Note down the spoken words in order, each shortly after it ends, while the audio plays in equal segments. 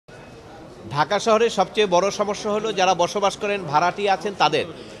ঢাকা শহরের সবচেয়ে বড় সমস্যা হলো যারা বসবাস করেন ভাড়াটি আছেন তাদের,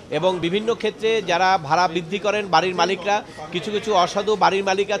 এবং বিভিন্ন ক্ষেত্রে যারা ভাড়া বৃদ্ধি করেন বাড়ির মালিকরা, কিছু কিছু অসাধু বাড়ির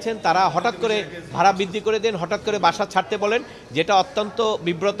মালিক আছেন তারা হঠাৎ করে ভাড়া বৃদ্ধি করে দেন, হঠাৎ করে বাসা ছাড়তে বলেন, যেটা অত্যন্ত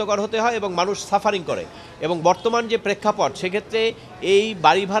বিব্রতকর হতে হয় এবং মানুষ সাফারিং করে। এবং বর্তমান যে প্রেক্ষাপট সেক্ষেত্রে এই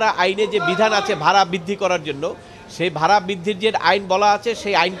বাড়ি ভাড়া আইনে যে বিধান আছে ভাড়া বৃদ্ধি করার জন্য, সেই ভাড়া বৃদ্ধির যে আইন বলা আছে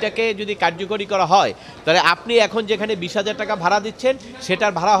সেই আইনটাকে যদি কার্যকরী করা হয় তাহলে আপনি এখন যেখানে 20,000 টাকা ভাড়া দিচ্ছেন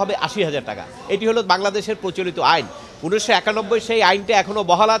সেটার ভাড়া হবে 80,000 টাকা। এটি হলো বাংলাদেশের প্রচলিত আইন। 1991 সেই আইনটা এখনও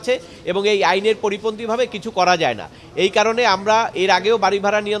বহাল আছে এবং এই আইনের পরিপন্থীভাবে কিছু করা যায় না। এই কারণে আমরা এর আগেও বাড়ি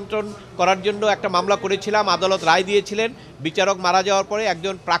ভাড়া নিয়ন্ত্রণ করার জন্য একটা মামলা করেছিলাম, আদালত রায় দিয়েছিলেন। বিচারক মারা যাওয়ার পরে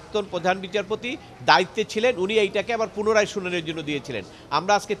একজন প্রাক্তন প্রধান বিচারপতি দায়িত্বে ছিলেন, উনি এইটাকে আবার পুনরায় শুনানির জন্য দিয়েছিলেন।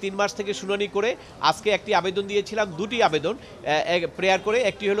 আমরা আজকে 3 মাস থেকে শুনানি করে আজকে একটি আবেদন দিয়েছিলাম, দুটি আবেদন প্রেয়ার করে।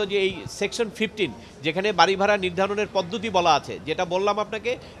 একটি হলো যে এই সেকশন 15 যেখানে বাড়ি ভাড়া নির্ধারণের পদ্ধতি বলা আছে, যেটা বললাম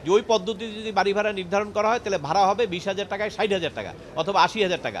আপনাকে যে ওই পদ্ধতিতে যদি বাড়ি ভাড়া নির্ধারণ করা হয় তাহলে ভাড়া হবে 20,000 টাকায় 60,000 টাকা অথবা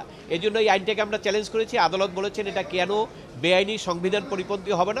 80,000 টাকা। এই জন্য এই আইনটাকে আমরা চ্যালেঞ্জ করেছি। আদালত বলেছেন এটা কেন বেআইনি, সংবিধান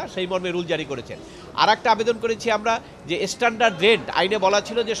পরিপন্থী হবে না, সেই মর্মে রুল জারি করেছেন। আর একটা আবেদন করেছি আমরা যে স্ট্যান্ডার্ড রেট আইনে বলা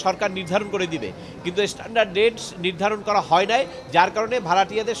ছিল যে সরকার নির্ধারণ করে দিবে, কিন্তু স্ট্যান্ডার্ড রেট নির্ধারণ করা হয় নাই, যার কারণে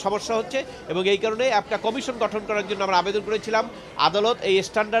ভাড়াটিয়াদের সমস্যা হচ্ছে। এবং এই কারণে একটা কমিশন গঠন করার জন্য আমরা আবেদন করেছিলাম। আদালত এই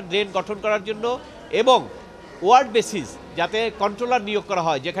স্ট্যান্ডার্ড রেট গঠন করার জন্য এবং ওয়ার্ড বেসিস যাতে কন্ট্রোলার নিয়োগ করা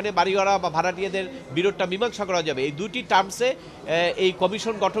হয়, যেখানে বাড়িওয়ালা বা ভাড়াটিয়াদের বিরোধটা মীমাংসা করা যাবে, এই দুটি টার্মসে এই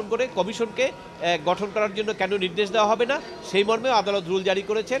কমিশন গঠন করে কমিশনকে গঠন করার জন্য কেন নির্দেশ দেওয়া হবে না সেই মর্মেও আদালত রুল জারি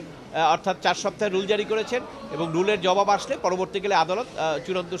করেছেন, অর্থাৎ 4 সপ্তাহের রুল জারি করেছেন। এবং রুলের জবাব আসলে পরবর্তীকালে আদালত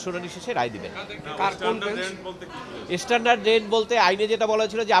চূড়ান্ত শুনানি শেষে রায় দিবেন। স্ট্যান্ডার্ড রেট বলতে আইনে যেটা বলা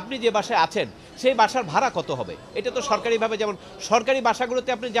ছিল যে আপনি যে বাসায় আছেন সেই বাসার ভাড়া কত হবে, এটা তো সরকারিভাবে, যেমন সরকারি বাসাগুলোতে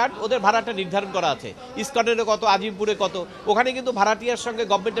আপনি যান ওদের ভাড়াটা নির্ধারণ করা আছে, ইস্কনের কত, আজিমপুরে কত, ওখানে কিন্তু ভাড়াটিয়ার সঙ্গে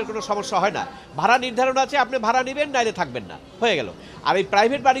গভর্নমেন্টের কোনো সমস্যা হয় না। ভাড়া নির্ধারণ আছে, আপনি ভাড়া নেবেন নাইলে থাকবেন না, হয়ে গেল। আর এই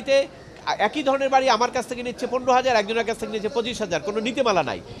প্রাইভেট বাড়িতে একই ধরনের বাড়ি আমার কাছ থেকে নিচ্ছে 15,000, একজনের কাছ থেকে নিচ্ছে 25,000, কোনো নীতিমালা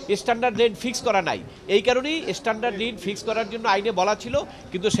নাই, স্ট্যান্ডার্ড রেট ফিক্স করা নাই। এই কারণেই স্ট্যান্ডার্ড রেট ফিক্স করার জন্য আইনে বলা ছিল,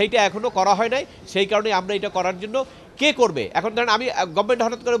 কিন্তু সেইটা এখনও করা হয় নাই। সেই কারণে আমরা এটা করার জন্য কে করবে, এখন ধরেন আমি গভর্নমেন্ট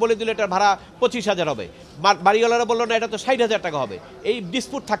হঠাৎ করে বলে দিল এটার ভাড়া 25,000 হবে, বাড়িওয়ালারা বললো না এটা তো 60,000 টাকা হবে, এই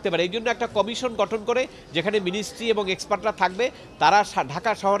ডিসপুট থাকতে পারে। এই জন্য একটা কমিশন গঠন করে যেখানে মিনিস্ট্রি এবং এক্সপার্টরা থাকবে, তারা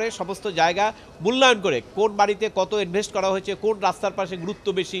ঢাকা শহরের সমস্ত জায়গা মূল্যায়ন করে কোন বাড়িতে কত ইনভেস্ট করা হয়েছে, কোন রাস্তার পাশে গুরুত্ব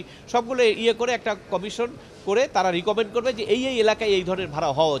বেশি, সবগুলো করে একটা কমিশন করে তারা রিকমেন্ড করবে যে এই এলাকায় এই ধরনের ভাড়া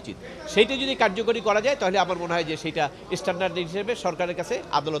হওয়া উচিত। সেইটা যদি কার্যকরী করা যায় তাহলে আমার মনে হয় যে সেইটা স্ট্যান্ডার্ড হিসেবে সরকারের কাছে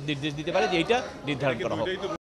আদালত নির্দেশ দিতে পারে যে এইটা নির্ধারণ করা হবে।